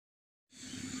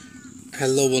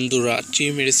Hello বন্ধুরা, টি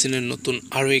মেডিসিনের নতুন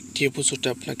আরও একটি এপিসোডে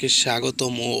আপনাকে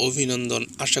স্বাগতম ও অভিনন্দন।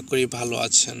 আশা করি ভালো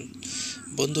আছেন।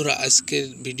 বন্ধুরা, আজকের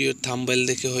ভিডিওর থাম্বনেল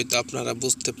দেখে হয়তো আপনারা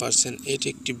বুঝতে পারছেন এটি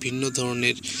একটি ভিন্ন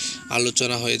ধরনের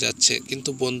আলোচনা হয়ে যাচ্ছে, কিন্তু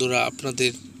বন্ধুরা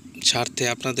আপনাদের স্বার্থে,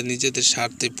 আপনাদের নিজেদের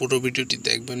স্বার্থে পুরো ভিডিওটি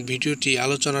দেখবেন। ভিডিওটি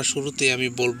আলোচনার শুরুতেই আমি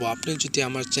বলবো, আপনি যদি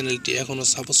আমার চ্যানেলটি এখনও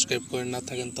সাবস্ক্রাইব করে না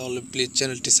থাকেন তাহলে প্লিজ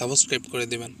চ্যানেলটি সাবস্ক্রাইব করে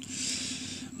দেবেন।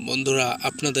 বন্ধুরা,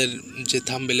 আপনাদের যে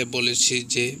থাম্বনেলে বলেছি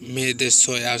যে মেয়েদের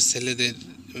 ৬ আর ছেলেদের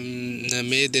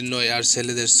মেয়েদের ৯ আর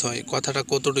ছেলেদের ৬, কথাটা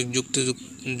কতটুকু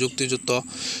যুক্তিযুক্ত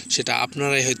সেটা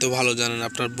আপনারাই হয়তো ভালো জানেন।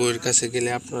 আপনার বইয়ের কাছে গেলে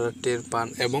আপনারা টের পান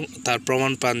এবং তার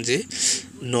প্রমাণ পান যে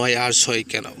 ৯ আর ৬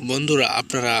 কেন। বন্ধুরা,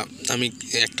 আমি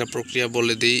একটা প্রক্রিয়া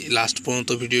বলে দিই, লাস্ট পর্যন্ত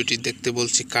ভিডিওটি দেখতে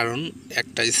বলছি, কারণ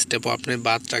একটা স্টেপও আপনি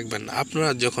বাদ রাখবেন না। আপনারা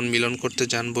যখন মিলন করতে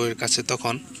যান বইয়ের কাছে,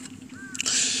 তখন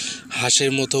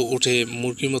হাঁসের মতো উঠে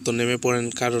মুরগির মতো নেমে পড়েন,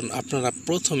 কারণ আপনারা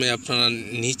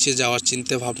নিচে যাওয়ার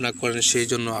চিন্তা ভাবনা করেন। সেই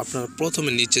জন্য আপনারা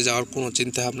প্রথমে নিচে যাওয়ার কোনো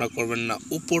চিন্তা ভাবনা করবেন না।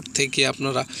 উপর থেকে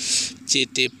আপনারা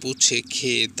চেটে পুছে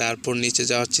খেয়ে তারপর নিচে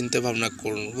যাওয়ার চিন্তা ভাবনা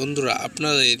করুন। বন্ধুরা,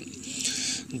 আপনাদের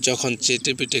যখন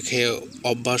চেটে পিটে খেয়ে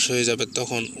অভ্যাস হয়ে যাবে,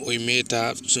 তখন ওই মেয়েটা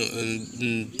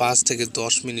 5 থেকে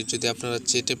 10 মিনিট যদি আপনারা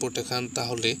চেটে পুটে খান,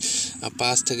 তাহলে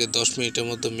 5 থেকে 10 মিনিটের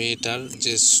মধ্যে মেয়েটার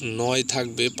যে 9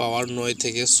 থাকবে, পাওয়ার 9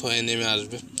 থেকে 6 নেমে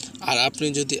আসবে। আর আপনি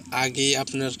যদি আগেই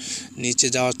আপনার নিচে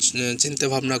যাওয়ার চিন্তা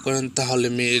ভাবনা করেন, তাহলে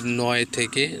মেয়ের 9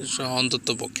 থেকে অন্তত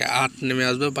পক্ষে 8 নেমে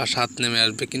আসবে বা 7 নেমে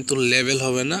আসবে, কিন্তু লেভেল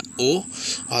হবে না। ও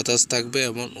হতাশ থাকবে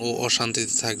এবং ও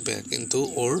অশান্তিতে থাকবে, কিন্তু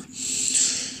ওর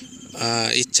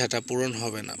ইচ্ছাটা পূরণ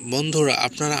হবে না। বন্ধুরা,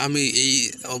 আমি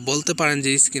বলতে পারেন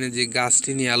যে স্ক্রিনে যে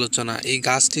গাছটি নিয়ে আলোচনা, এই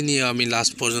গাছটি নিয়ে আমি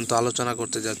লাস্ট পর্যন্ত আলোচনা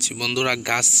করতে যাচ্ছি। বন্ধুরা,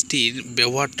 গাছটির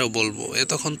ব্যবহারটাও বলবো।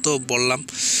 তখন তো বললাম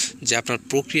যে আপনার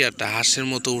প্রক্রিয়াটা হাঁসের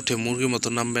মতো উঠে মুরগির মতো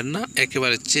নামবেন না,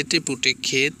 একেবারে চেটে পুটে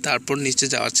খেয়ে তারপর নিচে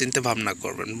যাওয়ার চিন্তা ভাবনা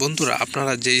করবেন। বন্ধুরা,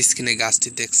 আপনারা যে স্ক্রিনে গাছটি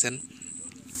দেখছেন,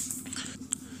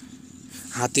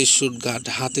 হাতির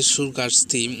সুর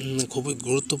গাছটি খুবই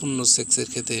গুরুত্বপূর্ণ সেক্সের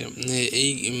ক্ষেত্রে।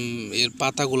 এর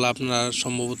পাতাগুলো আপনারা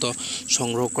সম্ভবত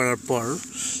সংগ্রহ করার পর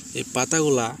এই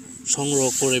পাতাগুলা সংগ্রহ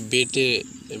করে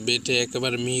বেটে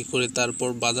একেবারে মিহি করে, তারপর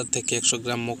বাজার থেকে 100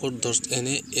 গ্রাম মকরধ্বজ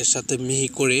এনে এর সাথে মিহি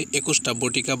করে 21টা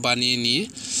বটিকা বানিয়ে নিয়ে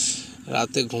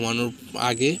রাতে ঘুমানোর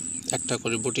আগে একটা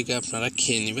করে বটিকা আপনারা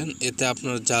খেয়ে নেবেন। এতে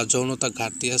আপনার যা যৌনতা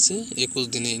ঘাটতি আছে 21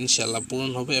 দিনে ইনশাল্লাহ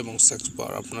পূরণ হবে এবং সেক্স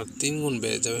পাওয়ার আপনার 3 গুণ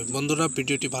বেড়ে যাবে। বন্ধুরা,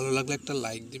 ভিডিওটি ভালো লাগলে একটা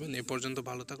লাইক দিবেন। এ পর্যন্ত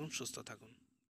ভালো থাকুন, সুস্থ থাকুন।